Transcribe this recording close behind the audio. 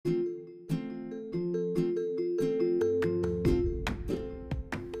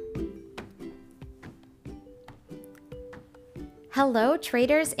Hello,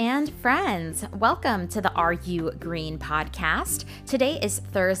 traders and friends. Welcome to the Are You Green podcast. Today is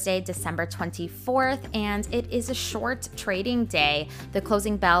Thursday, December 24th, and it is a short trading day. The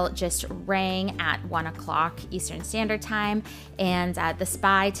closing bell just rang at 1 o'clock Eastern Standard Time, and the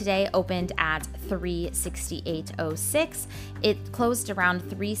SPY today opened at 368.06. It closed around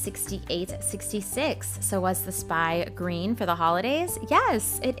 368.66. So was the SPY green for the holidays?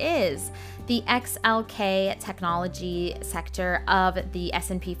 Yes, it is. The XLK technology sector of the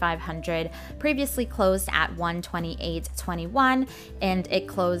S&P 500 previously closed at 128.21, and it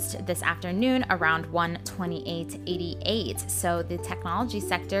closed this afternoon around 128.88. So the technology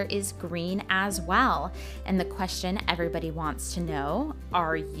sector is green as well. And the question everybody wants to know,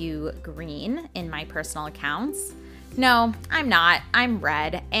 are you green in my personal accounts? No, I'm not. I'm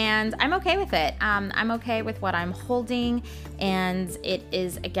red, and I'm okay with it. I'm okay with what I'm holding, and it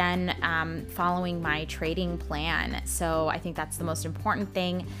is, again, following my trading plan. So I think that's the most important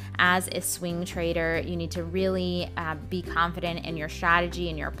thing. As a swing trader, you need to really be confident in your strategy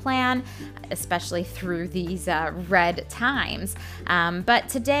and your plan, especially through these red times. But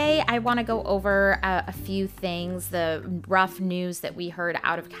today, I want to go over a few things, the rough news that we heard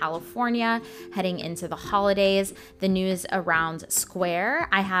out of California heading into the holidays, the news around Square.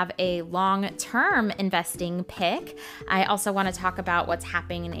 I have a long-term investing pick. I also want to talk about what's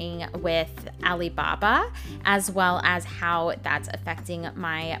happening with Alibaba, as well as how that's affecting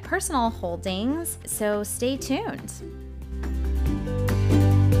my personal holdings. So stay tuned.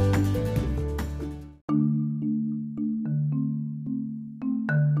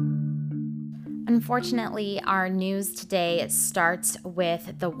 Unfortunately, our news today starts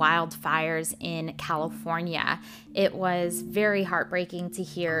with the wildfires in California. It was very heartbreaking to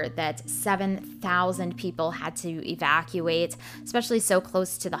hear that 7,000 people had to evacuate, especially so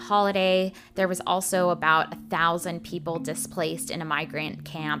close to the holiday. There was also about 1,000 people displaced in a migrant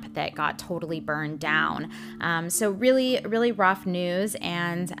camp that got totally burned down. So really, really rough news,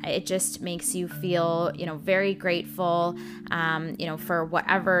 and it just makes you feel, very grateful, for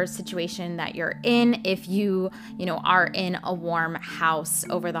whatever situation that you're in. If you, are in a warm house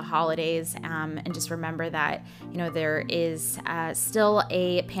over the holidays, and just remember that, there is still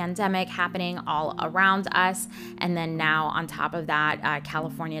a pandemic happening all around us. And then now on top of that,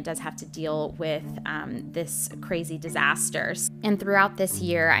 California does have to deal with this crazy disaster. And throughout this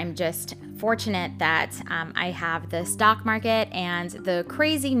year, I'm just fortunate that I have the stock market and the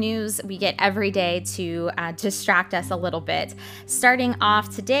crazy news we get every day to distract us a little bit. Starting off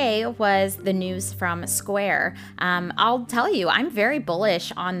today was the news from Square. I'll tell you, I'm very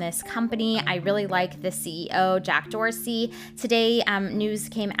bullish on this company. I really like the CEO, Jack Dorsey. Today, news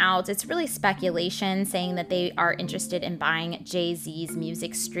came out. It's really speculation saying that they are interested in buying Jay-Z's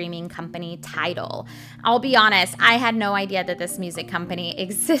music streaming company, Tidal. I'll be honest, I had no idea that this music company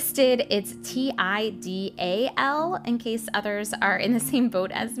existed. It's Tidal, in case others are in the same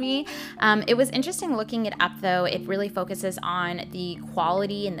boat as me. It was interesting looking it up, though. It really focuses on the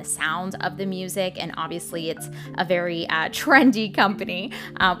quality and the sound of the music, and obviously it's a very trendy company,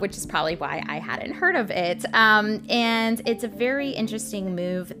 which is probably why I hadn't heard of it. And it's a very interesting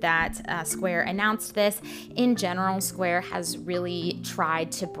move that Square announced this. In general, Square has really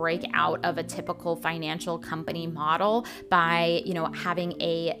tried to break out of a typical financial company model by, having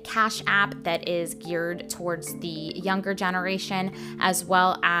a cash app that is geared towards the younger generation, as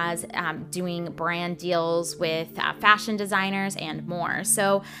well as doing brand deals with fashion designers and more.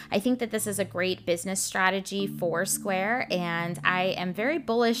 So I think that this is a great business strategy for Square, and I am very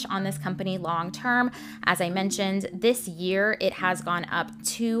bullish on this company long term. As I mentioned, this year it has gone up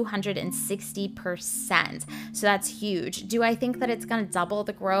 260%. So that's huge. Do I think that it's going to double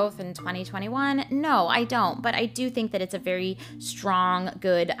the growth in 2021? No, I don't. But I do think that it's a very strong,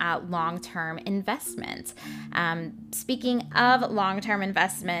 good long-term investment. Speaking of long-term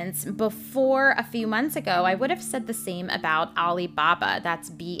investments, before a few months ago, I would have said the same about Alibaba. That's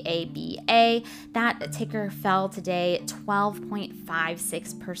BABA. That ticker fell today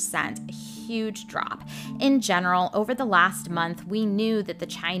 12.56%. Huge drop. In general, over the last month, we knew that the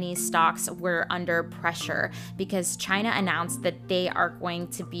Chinese stocks were under pressure because China announced that they are going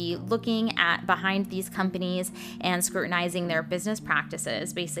to be looking at behind these companies and scrutinizing their business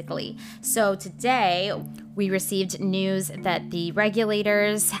practices, basically. So today, we received news that the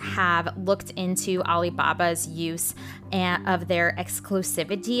regulators have looked into Alibaba's use of their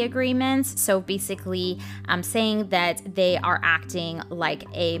exclusivity agreements. So basically, saying that they are acting like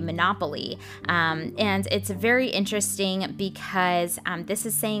a monopoly. And it's very interesting because this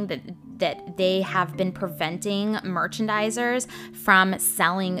is saying that that they have been preventing merchandisers from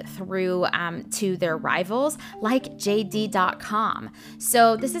selling through to their rivals like JD.com.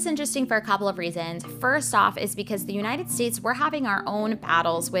 So this is interesting for a couple of reasons. First off is because the United States, we're having our own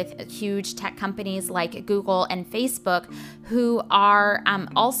battles with huge tech companies like Google and Facebook, who are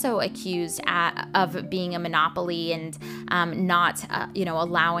also accused of being a monopoly and not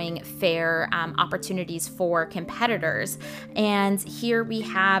allowing fair opportunities for competitors. And here we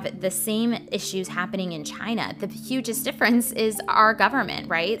have the same issues happening in China. The hugest difference is our government,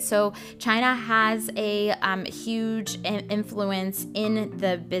 right? So China has a huge influence in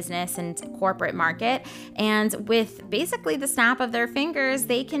the business and corporate market, and with basically the snap of their fingers,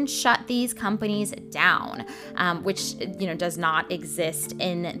 they can shut these companies down, which does not exist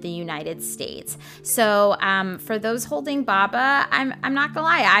in the United States. So for those holding BABA, I'm not gonna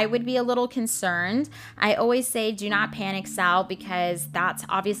lie, I would be a little concerned. I always say do not panic sell, because that's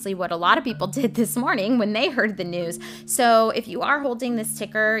obviously what a lot of people did this morning when they heard the news. So if you are holding this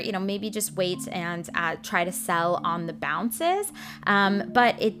ticker, maybe just wait and try to sell on the bounces.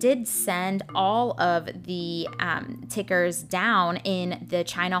 But it did send all of the tickers down in the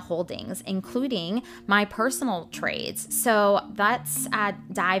China holdings, including my personal trades. So let's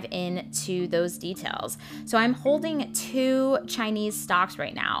dive into those details. So I'm holding two Chinese stocks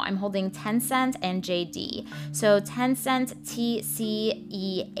right now. I'm holding Tencent and JD. So Tencent,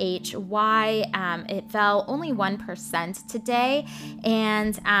 TCEHY, it fell only 1% today.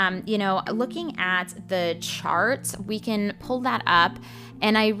 And, looking at the chart, we can pull that up.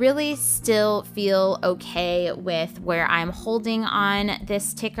 And I really still feel okay with where I'm holding on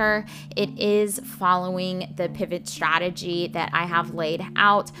this ticker. It is following the pivot strategy that I have laid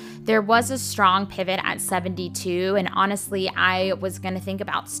out. There was a strong pivot at 72, and honestly, I was going to think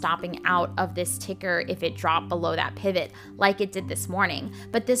about stopping out of this ticker if it dropped below that pivot like it did this morning.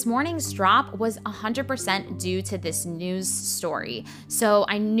 But this morning's drop was 100% due to this news story. So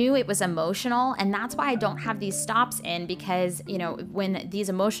I knew it was emotional, and that's why I don't have these stops in, because, when these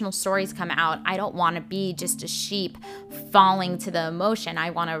emotional stories come out, I don't want to be just a sheep falling to the emotion. I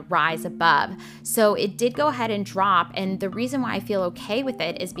want to rise above. So it did go ahead and drop. And the reason why I feel okay with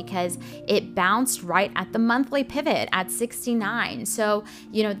it is because it bounced right at the monthly pivot at 69. So,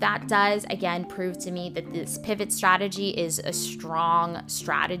 that does again prove to me that this pivot strategy is a strong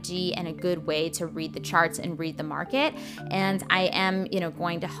strategy and a good way to read the charts and read the market. And I am,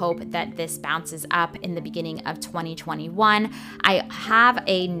 going to hope that this bounces up in the beginning of 2021. I have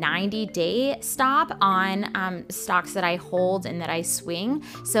a 90-day stop on stocks that I hold and that I swing.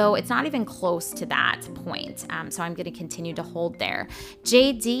 So it's not even close to that point. So I'm going to continue to hold there.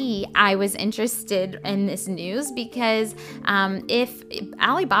 JD, I was interested in this news because if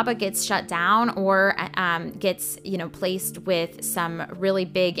Alibaba gets shut down or gets, placed with some really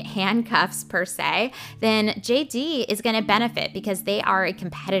big handcuffs per se, then JD is going to benefit because they are a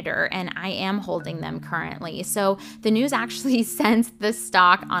competitor and I am holding them currently. So the news actually sent the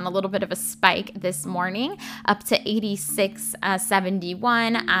stock on a little bit of a spike this morning up to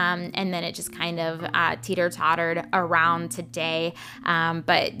 86.71, and then it just kind of teeter-tottered around today.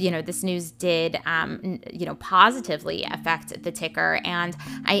 But this news did positively affect the ticker, and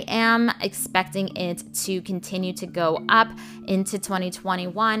I am expecting it to continue to go up into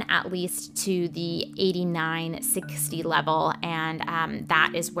 2021, at least to the 89.60 level, and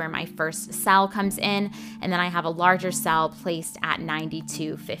that is where my first sell comes in, and then I have a larger sell placed at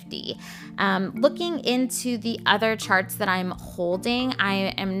 92.50. Looking into the other charts that I'm holding,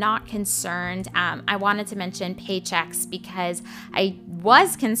 I am not concerned. I wanted to mention Paychex because I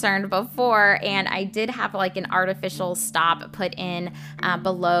was concerned before, and I did have like an artificial stop put in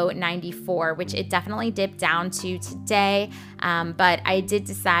below 94, which it definitely dipped down to today. But I did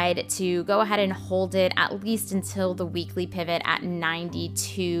decide to go ahead and hold it at least until the weekly pivot at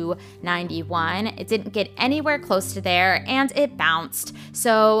 92.91. It didn't get anywhere close to there, and it bounced.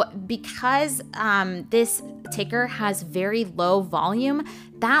 So because this ticker has very low volume,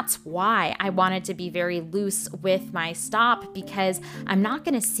 that's why I wanted to be very loose with my stop, because I'm not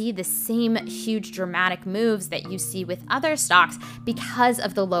going to see the same huge dramatic moves that you see with other stocks because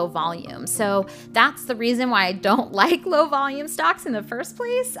of the low volume. So that's the reason why I don't like low volume stocks in the first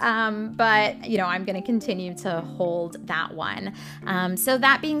place. But I'm going to continue to hold that one. So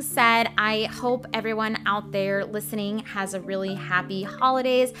that being said, I hope everyone out there listening has a really happy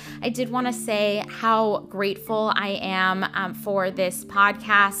holidays. I did want to say how grateful I am for this podcast.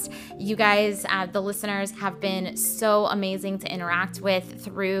 podcast. You guys, the listeners, have been so amazing to interact with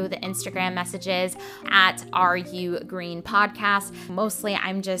through the Instagram messages at RU Green Podcast. Mostly,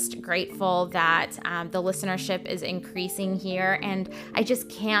 I'm just grateful that the listenership is increasing here, and I just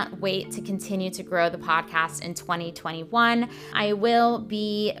can't wait to continue to grow the podcast in 2021. I will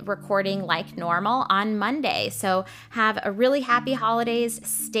be recording like normal on Monday, so have a really happy holidays,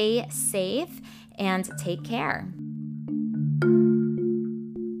 stay safe, and take care.